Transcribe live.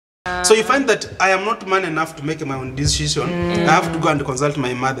So you find that I am not man enough to make my own decision. I have to go and consult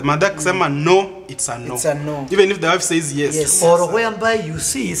my mother. Mother says no, it's a no. It's a no. Even if the wife says yes. Yes. Or whereby you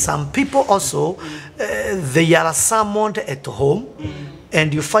see some people also, they are summoned at home,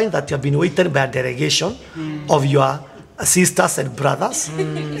 and you find that you have been waited by a delegation of your sisters and brothers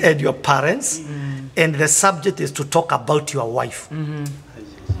and your parents, and the subject is to talk about your wife.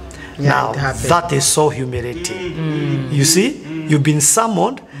 Now, that is so humiliating. You see, you've been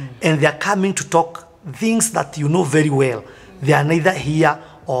summoned, and they are coming to talk things that you know very well. They are neither here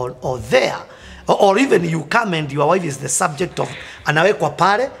or there. Or even you come and your wife is the subject of anawekwa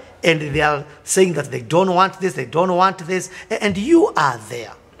pale, and they are saying that they don't want this, they don't want this, and you are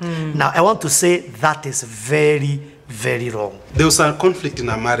there. Now, I want to say that is very, very wrong. There was a conflict in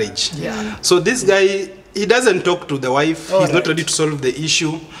a marriage. So this guy, he doesn't talk to the wife. He's not ready to solve the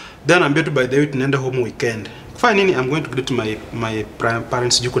issue. Then I'm better by the way to end home weekend. Fine, I'm going to greet my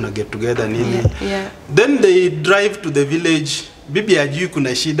parents. You can get together, nini. Then they drive to the village. Bibi ajui kuna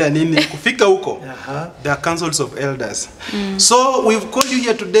shida nini. Kufika huko. There are councils of elders. So we've called you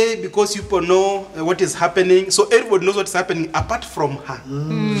here today because you people know what is happening. So everybody knows what is happening apart from her.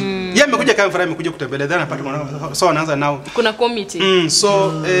 Yeah, mekuja kama fara mekuja kutembelea. Then apart so anaanza now. Kuna committee.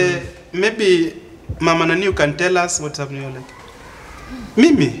 So maybe Mama Nani, you can tell us what's happening. Like,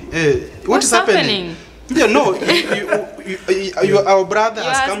 Mimi, what is happening? Yeah, no, our brother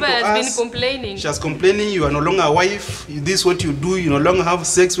has come to us. Has been complaining. She has complaining. You are no longer a wife. This is what you do. You no longer have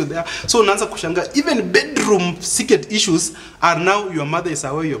sex with her. So Nanza kushanga. Even bedroom secret issues are now. Your mother is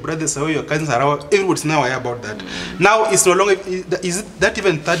away. Your brother is away. Your cousins are away. Everyone's now aware about that. Now it's no longer. Is it that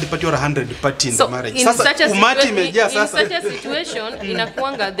even third party or 100 party in the marriage? In such a situation,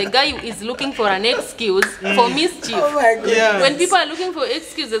 inakuanga the guy is looking for an excuse for mischief. Oh my God. When people are looking for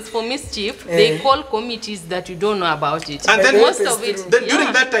excuses for mischief, they call committees that you don't know about it. And then most of it, then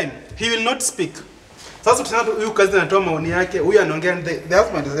during that time, he will not speak. Sasa tunataka huyu cousin anatoa maoni yake, huyu anaongea, the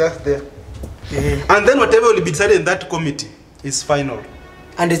husband is just there. And then whatever will be decided in that committee is final.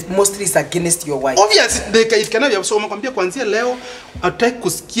 And it mostly is against your wife. Obviously, it cannot be. So makwambia kuanzia leo ataki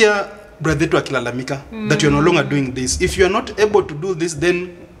kusikia brother yetu akilalamika that you are no longer doing this. If you are not able to do this,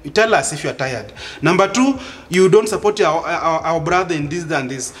 then you tell us if you are tired. Number two, you don't support our brother in this and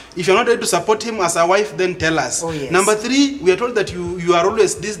this. If you're not ready to support him as a wife, then tell us. Oh, yes. Number three, we are told that you are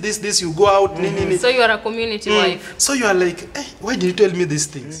always this, you go out. So you are a community wife. So you are like, why did you tell me these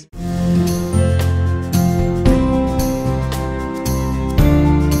things?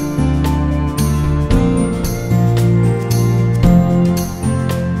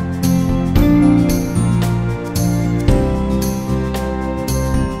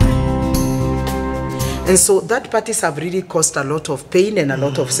 And so that parties have really caused a lot of pain and a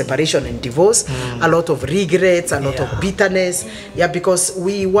lot of separation and divorce, a lot of regrets, a lot of bitterness. Yeah, because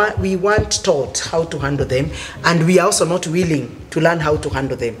we weren't taught how to handle them, and we are also not willing to learn how to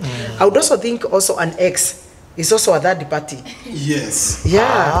handle them. I would also think also an ex is also a third party. Yes.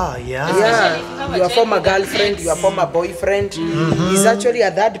 Yeah. Yeah. Your former girlfriend, your former boyfriend is actually a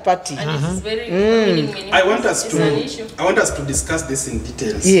third party. And this is very I want us to discuss this in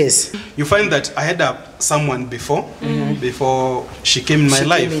details. Yes. You find that I had someone before she came in my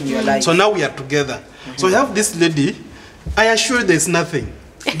life. In your life. So now we are together. So I have this lady. I assure there's nothing.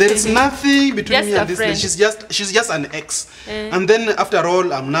 There is nothing between me and this lady. She's just an ex. And then after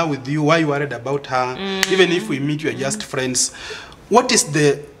all, I'm now with you. Why you worried about her? Even if we meet, you are just friends. What is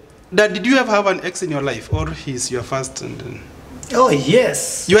did you ever have an ex in your life, or he's your first? Oh,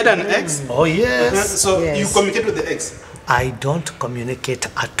 yes. You had an ex? Oh, yes. So you communicate with the ex? I don't communicate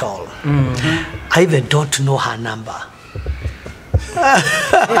at all. I even don't know her number.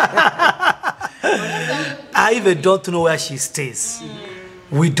 I even don't know where she stays.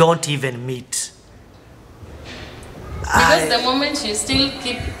 We don't even meet. Because the moment you still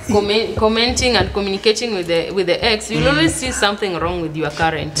keep commenting and communicating with the ex, you'll always see something wrong with your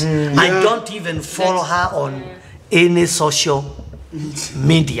current. I don't even follow her on any social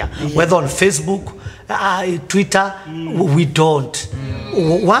media, whether on Facebook, Twitter. We don't.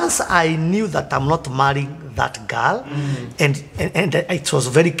 Once I knew that I'm not marrying that girl, and it was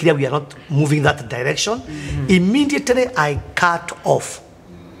very clear we are not moving that direction, immediately I cut off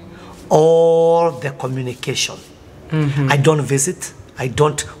all the communication. I don't visit. I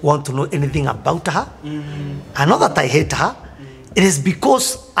don't want to know anything about her. I know that I hate her. It is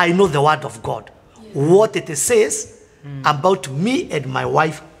because I know the word of God, what it says about me and my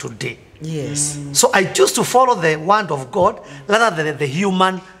wife today. Yes. So I choose to follow the word of God rather than the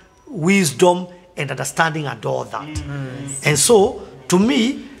human wisdom and understanding and all that. And so, to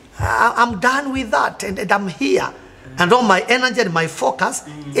me, I'm done with that, and I'm here. and all my energy and my focus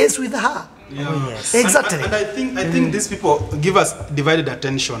is with her. Yeah. Oh, yes. Exactly. And I think these people give us divided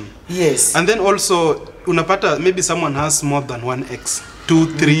attention. Yes. And then also, unapata, maybe someone has more than one ex,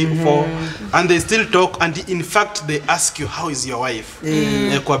 2, 3, 4, and they still talk, and in fact they ask you, how is your wife?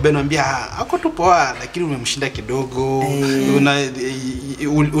 Kwa beno ambia, ako tu poa, lakini umemshinda kidogo,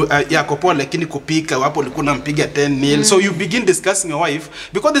 yako poa, lakini kupika, wapo ulikuwa unampiga 10-0. So you begin discussing your wife,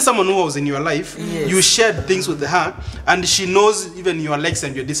 because there's someone who was in your life, you shared things with her, and she knows even your likes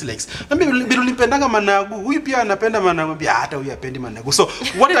and your dislikes. Biru nipendanga managu, huyu pia anapenda managu, ambia hata huyu apendi managu. So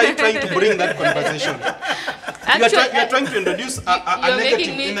what are you trying to bring that conversation? Actually, you are trying to introduce a negative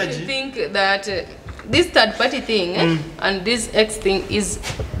making me energy. think that this third party thing and this ex thing is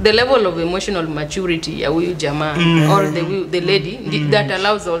the level of emotional maturity ya huyu jamaa or the lady that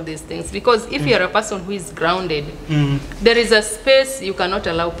allows all these things. Because if you are a person who is grounded, there is a space you cannot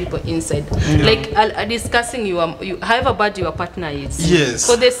allow people inside. Like discussing however bad your partner is. Yes.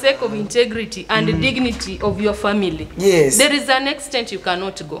 For the sake of integrity and dignity of your family. Yes. There is an extent you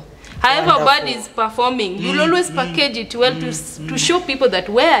cannot go. However bad is performing, you'll always package it well to show people that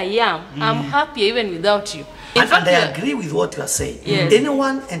where I am, I'm happy even without you. In And fact, I agree with what you are saying. Yes.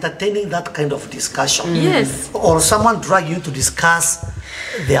 Anyone entertaining that kind of discussion, Yes. or someone dragging you to discuss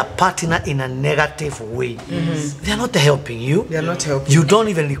their partner in a negative way, they are not helping you. They are not helping. You don't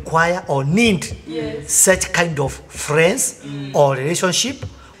even require or need such kind of friends or relationship.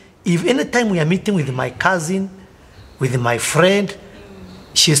 If anytime we are meeting with my cousin, with my friend,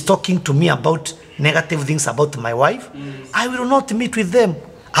 she's talking to me about negative things about my wife, I will not meet with them.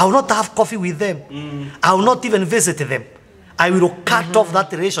 I will not have coffee with them. I will not even visit them. I will cut off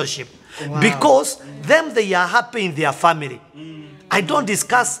that relationship. Because them, they are happy in their family. I don't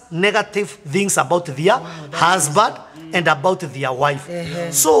discuss negative things about their husband and about their wife.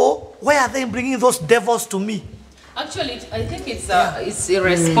 So why are they bringing those devils to me? actually, I think it's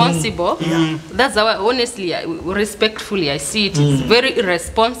irresponsible. That's how, honestly, respectfully, I see it. It's very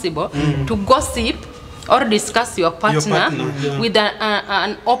irresponsible to gossip or discuss your partner, with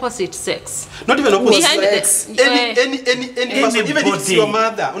an opposite sex. Not even opposite sex. Any person, even if it's your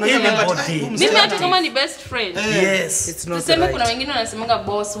mother. Mimi hata kama ni best friend. Yes. It's not Tuseme right. kuna wengine wanasemanga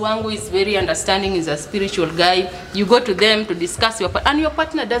boss wangu is very understanding, is a spiritual guy. You go to them to discuss your partner, and your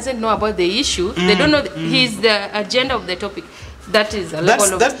partner doesn't know about the issue. They don't know he's the agenda of the topic. That is a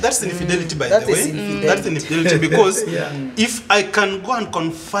level that's infidelity, by the way. That's infidelity because if I can go and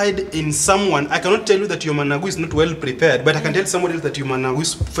confide in someone, I cannot tell you that your managu is not well prepared, but I can tell somebody else that your managu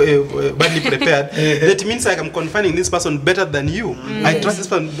is badly prepared. That means I am confining this person better than you. I trust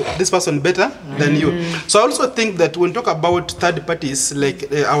this person better than you. So I also think that when we talk about third parties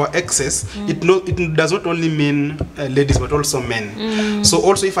like our exes, it does not only mean ladies but also men. So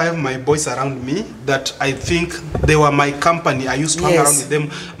also if I have my boys around me that I think they were my company, I used to hang around with them.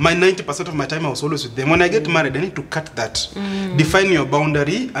 My 90% of my time I was always with them. When I get married, I need to cut that. Define your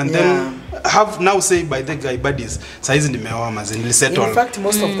boundary and then have now say by the guy buddies. In fact,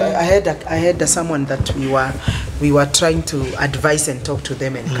 most of the, I had someone that we were trying to advise and talk to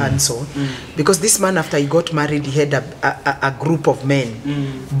them and counsel, because this man, after he got married, he had a group of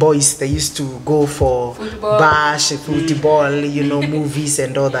men, boys. They used to go for bash, football, you know, movies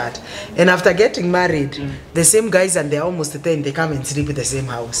and all that. And after getting married, the same guys, and they're almost 10, they come and sleep in the same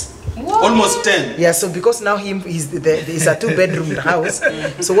house. What? Almost 10. Yeah, so because now he's a 2-bedroom house,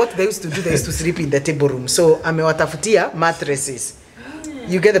 so what they used to do, they used to sleep in the table room. So amewatafutia mattresses.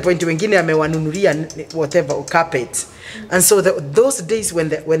 You get the point. Wengine amewanunulia whatever, carpet. And so those days when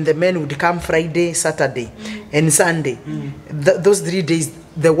the men would come Friday, Saturday, and Sunday, those 3 days,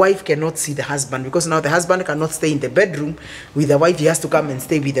 the wife cannot see the husband, because now the husband cannot stay in the bedroom with the wife. He has to come and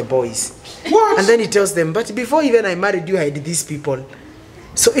stay with the boys. What? And then he tells them, but before even I married you, I had these people.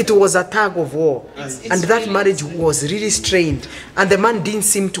 So it was a tug of war, and that marriage was really strained, and the man didn't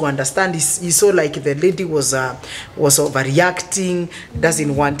seem to understand. He saw like the lady was overreacting,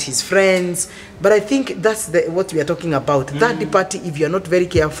 doesn't want his friends. But I think that's what we are talking about. Third party, if you are not very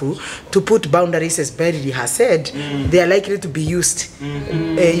careful to put boundaries, as Beryl has said, they are likely to be used.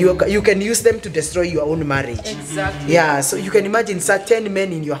 You can use them to destroy your own marriage. Exactly. Yeah, so you can imagine 10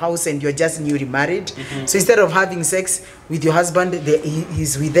 men in your house and you're just newly married. So instead of having sex with your husband,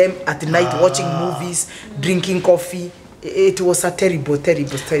 he's with them at night watching movies, drinking coffee. It was a terrible.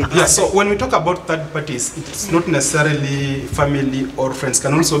 Yeah, so when we talk about third parties, it's not necessarily family or friends.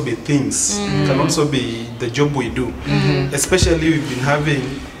 Can also be things. Can also be the job we do. Especially we've been having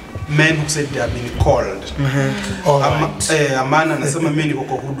men who said they have been called. A man anasema mimi niko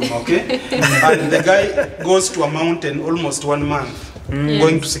kwa huduma, okay? And the guy goes to a mountain almost 1 month.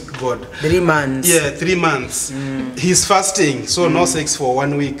 going to seek God. 3 months. Yeah, 3 months. He's fasting, so no sex for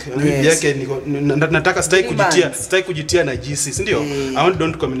 1 week. Yes. Nataka sitaki kujitia najisi, si ndio? I want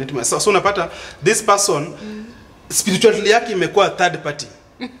don't communicate myself. So unapata this person spirituality yake imekuwa third party.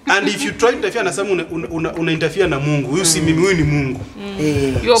 And if you try to interfere na someone una interfere na Mungu. Huyu si mimi, huyu ni Mungu.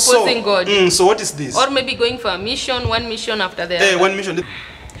 You're opposing God. So what is this? Or maybe going for a mission, one mission after the other. One mission.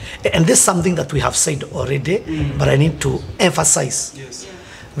 And this is something that we have said already, but I need to emphasize. Yes.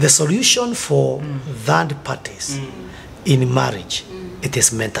 The solution for third parties in marriage, it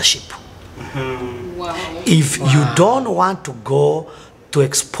is mentorship. Wow. If you don't want to go to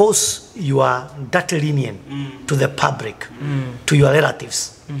expose your dirty linen to the public, to your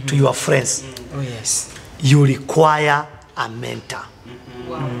relatives, to your friends, Oh, yes. you require a mentor.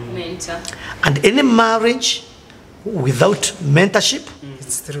 Wow. Mentor. And any marriage without mentorship,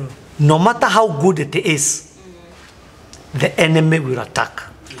 It's true. no matter how good it is, the enemy will attack.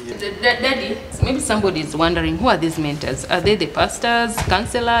 Daddy, maybe somebody is wondering, who are these mentors? Are they the pastors,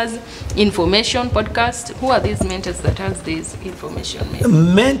 counselors, information podcast? Who are these mentors that has this information? Maybe?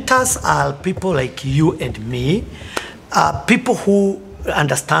 Mentors are people like you and me, people who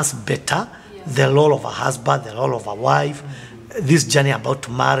understands better the role of a husband, the role of a wife, this journey about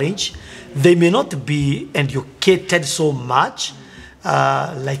marriage. They may not be educated so much,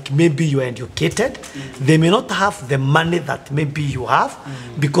 like maybe you are educated. They may not have the money that maybe you have,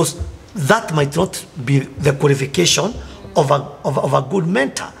 because that might not be the qualification of a good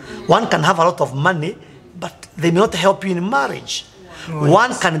mentor. One can have a lot of money, but they may not help you in marriage.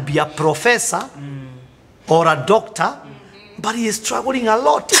 One can be a professor or a doctor, but he is struggling a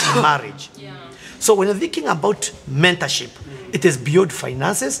lot in marriage. So when you're thinking about mentorship, it is beyond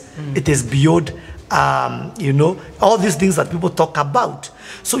finances, it is beyond all these things that people talk about.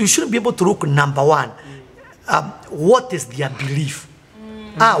 So you should be able to look, number one, what is their belief?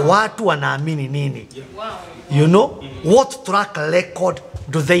 Watu wanaamini nini? You know, what track record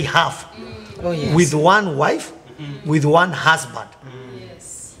do they have with one wife, with one husband?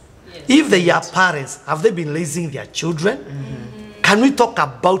 If they are parents, have they been raising their children? Can we talk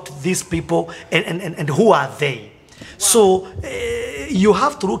about these people and who are they? So you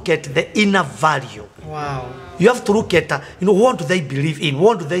have to look at the inner value. Wow. You have to look at, what do they believe in?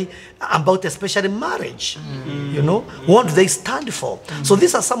 What do they, about especially marriage? What do they stand for? So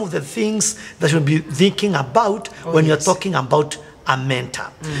these are some of the things that you'll be thinking about when you're talking about a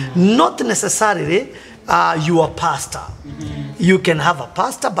mentor. Not necessarily you are a pastor. You can have a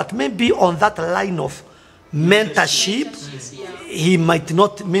pastor, but maybe on that line of mentorship, he might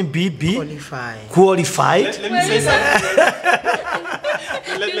not maybe be qualified. Let me say that.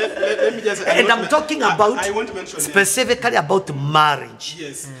 Let me just. And I'm talking about I want to mention specifically about marriage.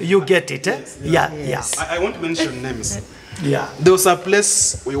 Yes. You get it? Yes. Yeah. I want to mention names. Yeah. There was a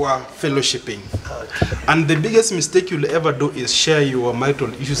place we were fellowshipping, and the biggest mistake you'll ever do is share your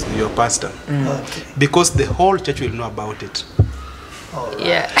marital issues with your pastor, because the whole church will know about it.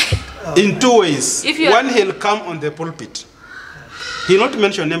 Yeah. In two ways. If you One, he'll come on the pulpit. He'll not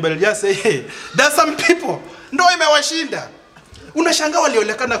mention name, but he'll just say, hey, there's some people. Ndo imewashinda. Unashangaa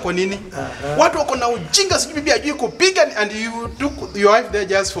waliolekana kwa nini? Watu wako na ujinga, sijui bibi ajui kupiga, and you took your wife there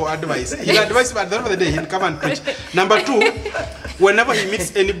just for advice. He'll advise, but at the end of the day, he'll come and preach. Number two, whenever he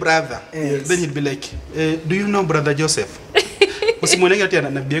meets any brother, then he'll be like, do you know Brother Joseph? Usimwonege ati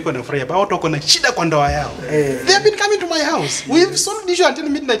anabii yako anafurahia, but watu wako na shida kwa ndoa yao. They have been coming to my house. We've solved the issue until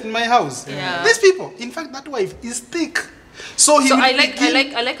midnight in my house. These people, in fact, that wife is thick. So I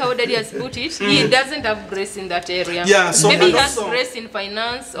like how Daddy has put it. He doesn't have grace in that area. Yeah, so maybe he has grace in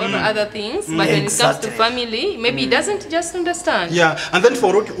finance or other things, but when it comes to family, maybe he doesn't just understand. Yeah, and then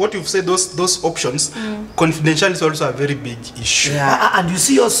for what you've said, those options, confidentiality is also a very big issue. Yeah. And you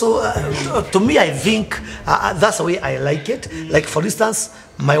see also, to me, I think that's the way I like it. Like, for instance,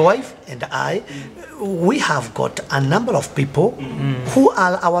 my wife and I, we have got a number of people who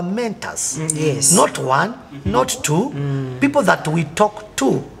are our mentors. Yes. Not one, not two, people that we talk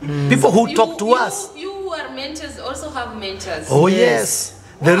to, people who talk to us. You who are mentors also have mentors. Oh, yes.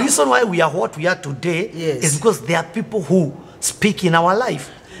 The reason why we are what we are today is because there are people who speak in our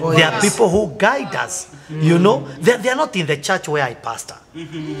life. There are people who guide us. They are not in the church where I pastor.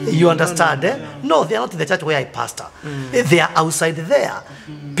 You understand? No, they are not in the church where I pastor. They are outside there.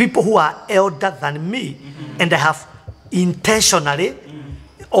 People who are elder than me. And I have intentionally,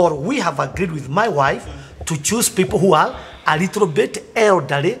 or we have agreed with my wife, to choose people who are a little bit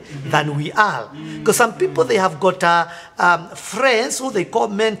elderly than we are. Because some people, they have got friends who they call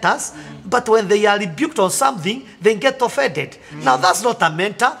mentors, but when they are rebuked on something, they get offended. Now, that's not a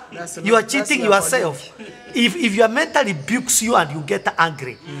mentor. You are cheating yourself. If your mentor rebukes you and you get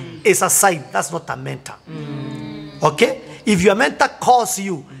angry, it's a sign. That's not a mentor. Okay? If your mentor calls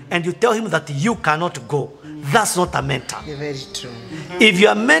you and you tell him that you cannot go, that's not a mentor. Very true. If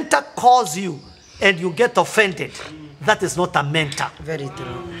your mentor calls you and you get offended, that is not a mentor. Very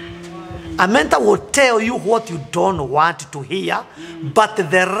true. A mentor will tell you what you don't want to hear, but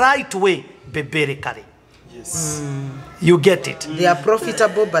the right way, biblically. Yes. You get it? They are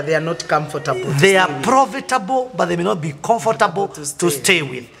profitable, but they are not comfortable. They are profitable, but they may not be comfortable to stay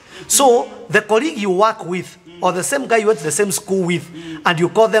with. So the colleague you work with, or the same guy you went to the same school with, and you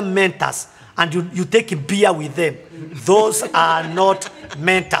call them mentors, and you take a beer with them, those are not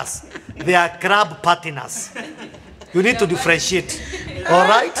mentors. They are crab partners. You need to differentiate. All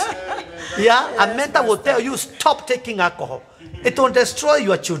right? Yeah, a mentor will tell you, stop taking alcohol. It will destroy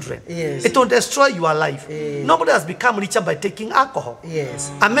your children. Yes. It will destroy your life. Nobody has become richer by taking alcohol.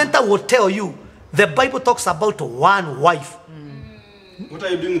 Yes. A mentor will tell you, the Bible talks about one wife. What are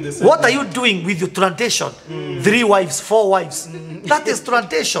you doing with the same? What are you doing with your tradition? 3 wives, 4 wives. That is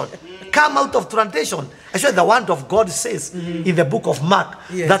tradition. Come out of tradition. Actually, the word of God says in the book of Mark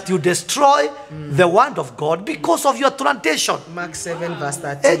that you destroy the word of God because of your tradition. Mark 7 verse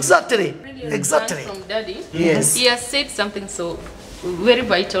 13. Exactly. Exactly. From Daddy, Yes. he has said something so very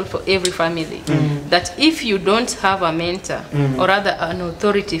vital for every family, that if you don't have a mentor or rather an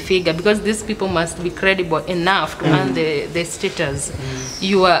authority figure, because these people must be credible enough to earn the status,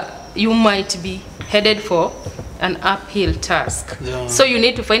 you might be headed for an uphill task. So you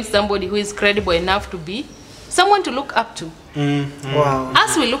need to find somebody who is credible enough to be someone to look up to. Wow.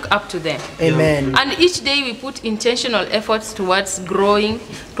 As we look up to them. Amen. And each day we put intentional efforts towards growing,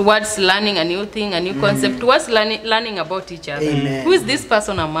 towards learning a new thing, a new concept, towards learning about each other. Amen. Who is this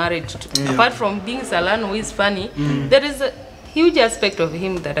person I'm married to? Apart from being Salano, who is funny, there is a huge aspect of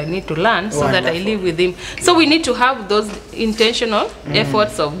him that I need to learn so that I live with him. So we need to have those intentional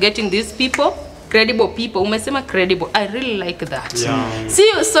efforts of getting these people, credible people. Umesema credible. I really like that. Yeah. See,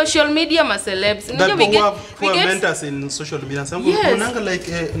 social media ma celebs. That we get mentors in social media. Some Yes.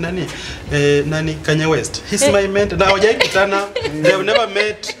 like nani Kanye West. He's my mentor. Now they have never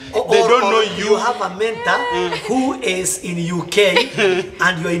met. They don't know you. You have a mentor who is in UK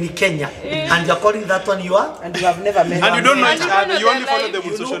and you're in Kenya, and you're calling that one you are. And you have never met And you don't know And each you don't other. know You only their follow them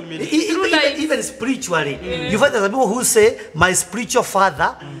life. on social media. Even spiritually, you find there are people who say my spiritual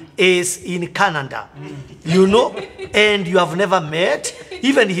father is in Canada, you know, and you have never met.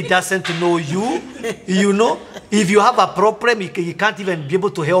 Even he doesn't know you, you know. If you have a problem, he can't even be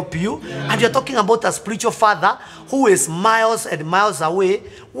able to help you. And you're talking about a spiritual father who is miles and miles away.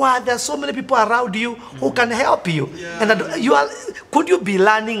 Wow, there are so many people around you who can help you. And could you be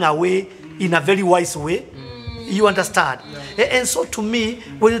learning away in a very wise way? You understand? And so to me,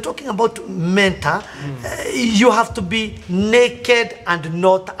 when you're talking about mentor, you have to be naked and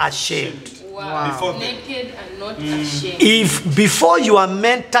not ashamed. Wow. Before them. Naked and not ashamed. If before you are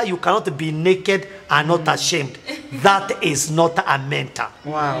mentor, you cannot be naked and not ashamed, that is not a mentor.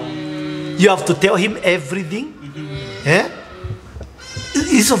 Wow. You have to tell him everything.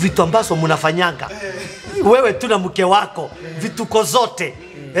 Hizo vitu ambazo mnafanyanga wewe tu na mke wako, vituko zote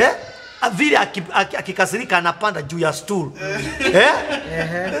vile akikasirika anapanda juu ya stool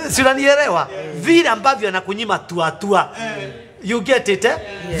si unanielewa? Vile ambavyo anakunyima tuatua, you get it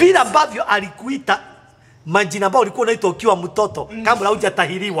vile ambavyo alikuita majina ambayo ulikuwa unaitwa ukiwa mtoto kabla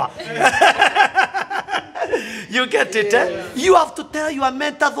hujatahiriwa. You get it you have to tell your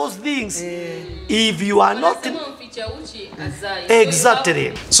mentor those things. If you are not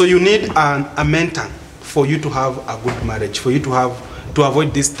exactly, So you need a mentor for you to have a good marriage, for you to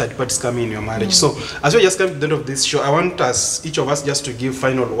avoid these third parties coming in your marriage. So as we just come to the end of this show, I want us, each of us, just to give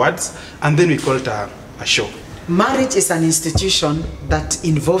final words, and then we call it a show. Marriage is an institution that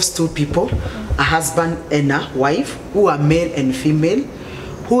involves two people, a husband and a wife, who are male and female,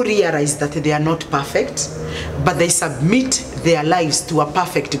 who realize that they are not perfect, but they submit their lives to a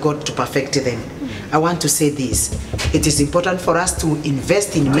perfect God to perfect them. I want to say this. It is important for us to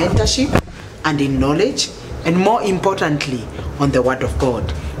invest in mentorship and in knowledge, and more importantly, on the Word of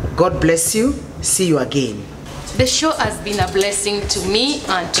God. God bless you. See you again. The show has been a blessing to me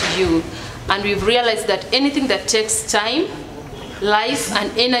and to you, and we've realized that anything that takes time, life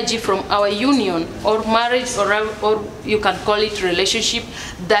and energy from our union or marriage, or you can call it relationship,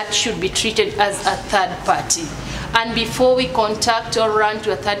 that should be treated as a third party. And before we contact or run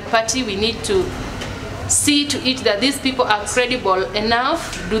to a third party, we need to see to it that these people are credible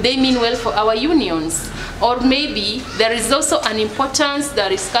enough. Do they mean well for our unions? Or maybe there is also an importance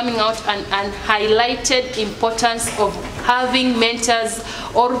that is coming out, and highlighted importance of having mentors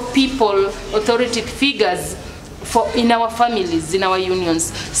or people, authority figures in our families, in our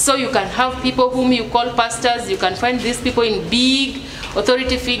unions. So you can have people whom you call pastors, you can find these people in big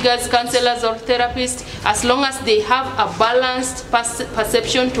authority figures, counselors or therapists. As long as they have a balanced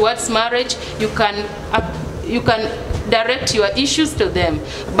perception towards marriage, you can direct your issues to them.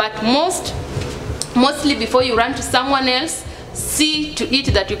 But mostly before you run to someone else, see to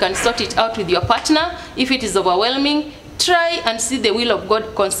it that you can sort it out with your partner. If it is overwhelming, try and see the will of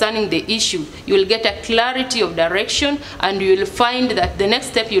God concerning the issue. You will get a clarity of direction, and you will find that the next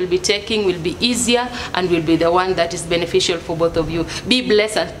step you will be taking will be easier and will be the one that is beneficial for both of you. Be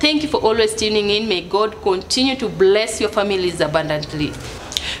blessed, and thank you for always tuning in. May God continue to bless your families abundantly.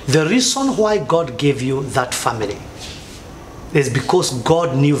 The reason why God gave you that family is because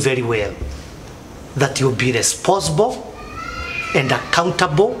God knew very well that you'll be responsible and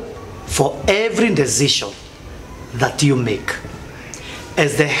accountable for every decision that you make.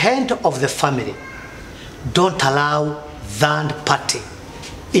 As the head of the family, don't allow third party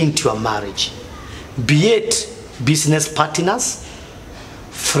into your marriage. Be it business partners,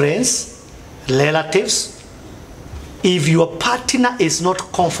 friends, relatives. If your partner is not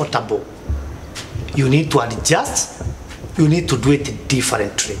comfortable, you need to adjust. You need to do it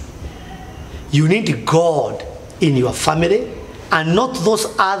differently. You need God in your family and not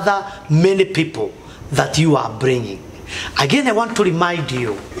those other many people that you are bringing. Again, I want to remind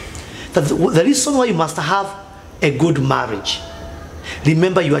you that the reason why you must have a good marriage,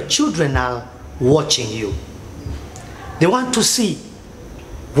 remember your children are watching you. They want to see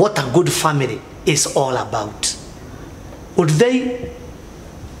what a good family is all about. Would they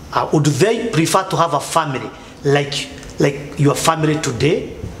prefer to have a family like your family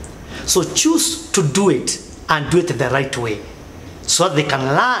today? So choose to do it and do it the right way, so that they can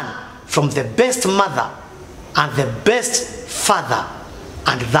learn from the best mother and the best father,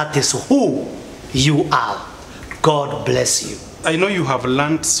 and that is who you are. God bless you. I know you have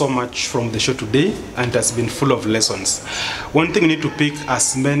learned so much from the show today, and it has been full of lessons. One thing you need to pick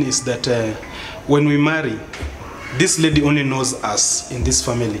as men is that when we marry, this lady only knows us in this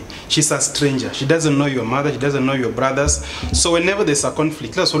family. She's a stranger. She doesn't know your mother, she doesn't know your brothers. So whenever there's a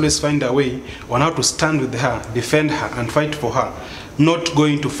conflict, let's always find a way on how to stand with her, defend her, and fight for her. Not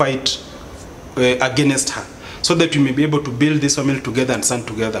going to fight against her, so that we may be able to build this family together and stand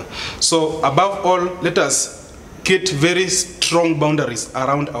together. So above all, let us get very strong boundaries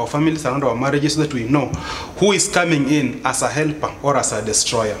around our families, around our marriages, so that we know who is coming in as a helper or as a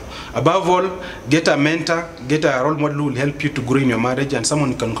destroyer. Above all, get a mentor, get a role model who will help you to grow in your marriage, and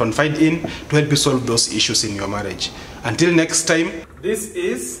someone you can confide in to help you solve those issues in your marriage. Until next time, this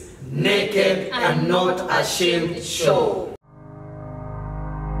is Naked and Not Ashamed Show.